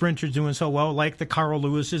of the sprinters doing so well, like the Carl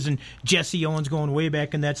Lewises and Jesse Owens going way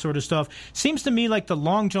back and that sort of stuff. Seems to me like the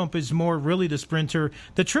long jump is more really the sprinter.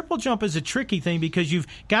 The triple jump is a tricky thing because you've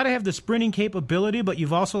got to have the sprinting capability, but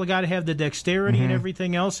you've also got to have the dexterity and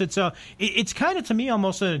everything else. It's kind of, to me,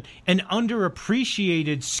 almost an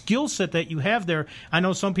underappreciated skill set that you have there. I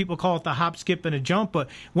know some people call it the hop, skip, and a jump, but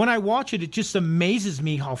when I watch it, it just amazes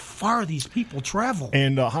me how far these people travel.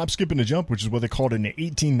 And hop, skip, and a jump, which is what they called it in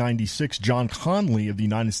 1896. John Conley of the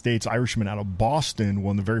United States, Irishman out of Boston,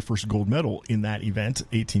 won the very first gold medal in that event,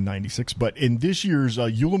 1896. But in this year's,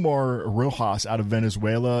 Yulimar Rojas out of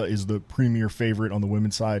Venezuela is the premier favorite on the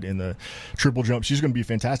women's side in the triple jump. She's going to be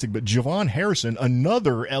fantastic. But Javon Harrison,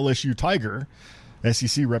 another LSU Tiger,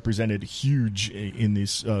 SEC represented huge in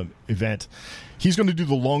this event. He's going to do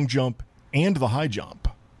the long jump and the high jump.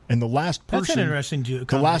 And the last person,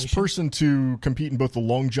 to compete in both the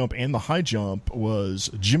long jump and the high jump was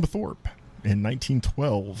Jim Thorpe in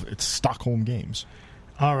 1912 at Stockholm Games.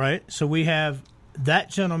 All right, so we have that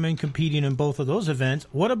gentleman competing in both of those events.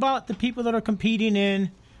 What about the people that are competing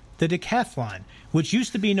in the decathlon, which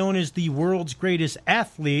used to be known as the world's greatest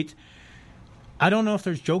athlete? I don't know if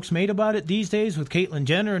there's jokes made about it these days with Caitlyn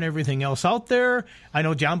Jenner and everything else out there. I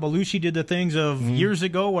know John Belushi did the things of years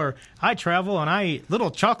ago where I travel and I eat little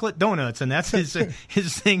chocolate donuts, and that's his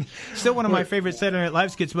thing. Still one of my favorite Saturday Night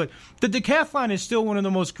Live skits. But the decathlon is still one of the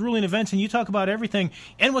most grueling events, and you talk about everything.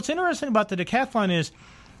 And what's interesting about the decathlon is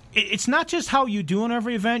it's not just how you do in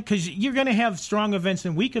every event, because you're going to have strong events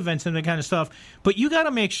and weak events and that kind of stuff, but you got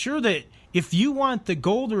to make sure that if you want the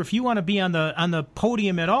gold or if you want to be on the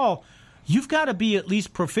podium at all, you've got to be at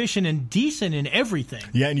least proficient and decent in everything.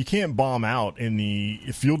 Yeah, and you can't bomb out in the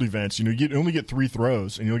field events. You only get 3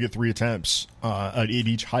 throws, and you'll get 3 attempts at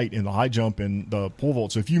each height in the high jump and the pole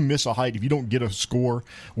vault. So if you miss a height, if you don't get a score,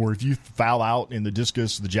 or if you foul out in the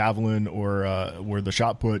discus, the javelin, or the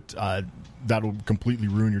shot put, that'll completely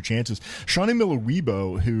ruin your chances. Shawnee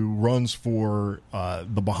Miller-Weibo, who runs for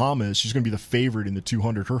the Bahamas, she's going to be the favorite in the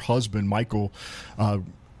 200. Her husband, Michael,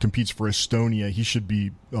 competes for Estonia. He should be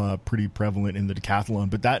pretty prevalent in the decathlon.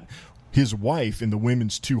 But his wife in the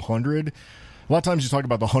women's 200, A lot of times you talk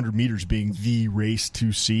about the 100 meters being the race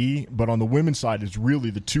to see, but on the women's side, it's really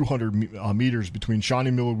the 200 meters between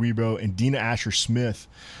Shawnee Miller-Weibo and Dina Asher-Smith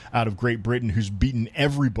out of Great Britain, who's beaten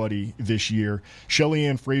everybody this year.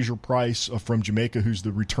 Shelly-Ann Fraser-Price from Jamaica, who's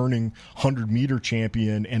the returning 100-meter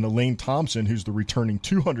champion, and Elaine Thompson, who's the returning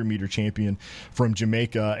 200-meter champion from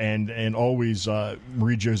Jamaica, and always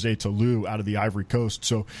Marie-Josée Toulouse out of the Ivory Coast.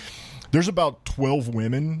 So there's about 12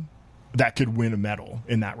 women that could win a medal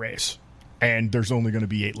in that race. And there's only going to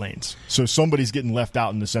be 8 lanes. So somebody's getting left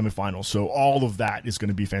out in the semifinals. So all of that is going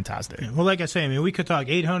to be fantastic. Yeah, well, like I say, I mean, we could talk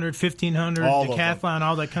 800, 1500, decathlon,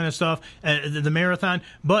 all that kind of stuff, the marathon.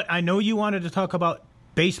 But I know you wanted to talk about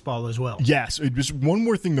baseball as well. Yes. Just one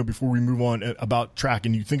more thing, though, before we move on about track,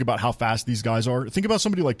 and you think about how fast these guys are. Think about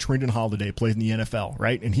somebody like Trenton Holiday, played in the NFL,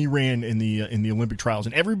 right? And he ran in the Olympic trials.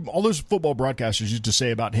 And all those football broadcasters used to say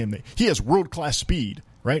about him that he has world-class speed.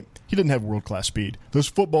 Right? He didn't have world-class speed. Those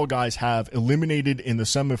football guys have eliminated in the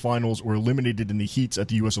semifinals or eliminated in the heats at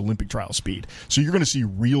the U.S. Olympic trial speed. So you're going to see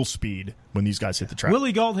real speed when these guys hit the track.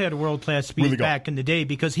 Willie Gault had world-class speed back in the day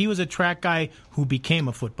because he was a track guy who became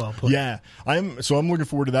a football player. Yeah. I'm looking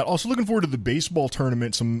forward to that. Also looking forward to the baseball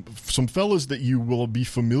tournament. Some fellas that you will be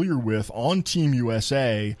familiar with on Team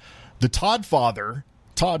USA. The Todd father,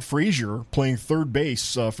 Todd Frazier, playing third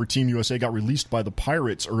base for Team USA, got released by the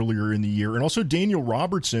Pirates earlier in the year. And also Daniel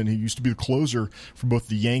Robertson, who used to be the closer for both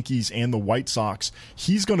the Yankees and the White Sox,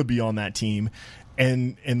 he's going to be on that team.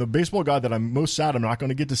 And the baseball guy that I'm most sad I'm not going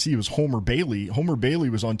to get to see was Homer Bailey. Homer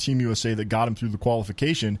Bailey was on Team USA that got him through the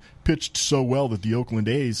qualification, pitched so well that the Oakland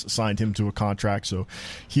A's signed him to a contract, so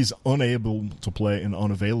he's unable to play and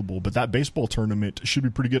unavailable. But that baseball tournament should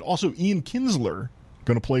be pretty good. Also, Ian Kinsler,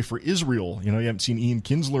 going to play for Israel. You haven't seen Ian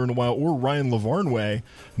Kinsler in a while, or Ryan Lavarnway,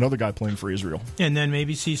 another guy playing for Israel. And then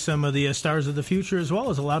maybe see some of the stars of the future as well,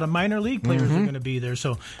 as a lot of minor league players are going to be there.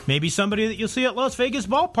 So maybe somebody that you'll see at Las Vegas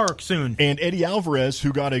Ballpark soon. And Eddie Alvarez,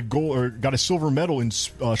 who got a silver medal in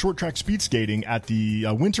short track speed skating at the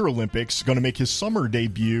Winter Olympics, going to make his summer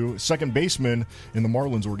debut, second baseman in the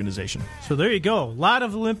Marlins organization. So there you go. A lot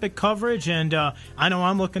of Olympic coverage, and I know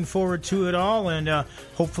I'm looking forward to it all, and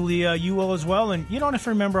hopefully you will as well. And you don't have to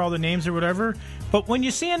remember all the names or whatever, but when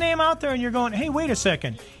you see a name out there and you're going, hey, wait a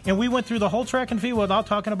second, and we went through the whole track and field without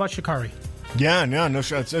talking about Sha'Carri. Yeah, no,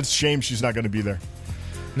 it's a shame she's not going to be there.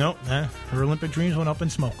 No, her Olympic dreams went up in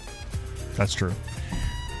smoke. That's true.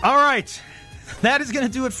 All right, that is going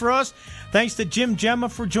to do it for us. Thanks to Gemma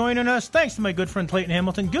for joining us. Thanks to my good friend Clayton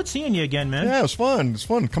Hamilton. Good seeing you again, man. Yeah, it was fun. It was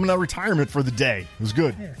fun coming out of retirement for the day. It was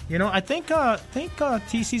good. Yeah. I think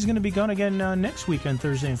TC's going to be gone again next weekend,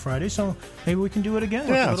 Thursday and Friday. So maybe we can do it again.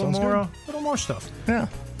 Yeah, with a little more stuff. Yeah,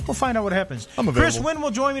 we'll find out what happens. I'm available. Chris Wynn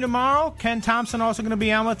will join me tomorrow. Ken Thompson also going to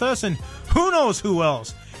be on with us, and who knows who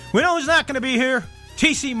else? We know who's not going to be here.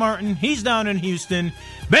 TC Martin. He's down in Houston,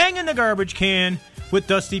 banging the garbage can with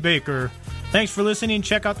Dusty Baker. Thanks for listening.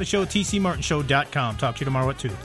 Check out the show, tcmartinshow.com. Talk to you tomorrow at 2.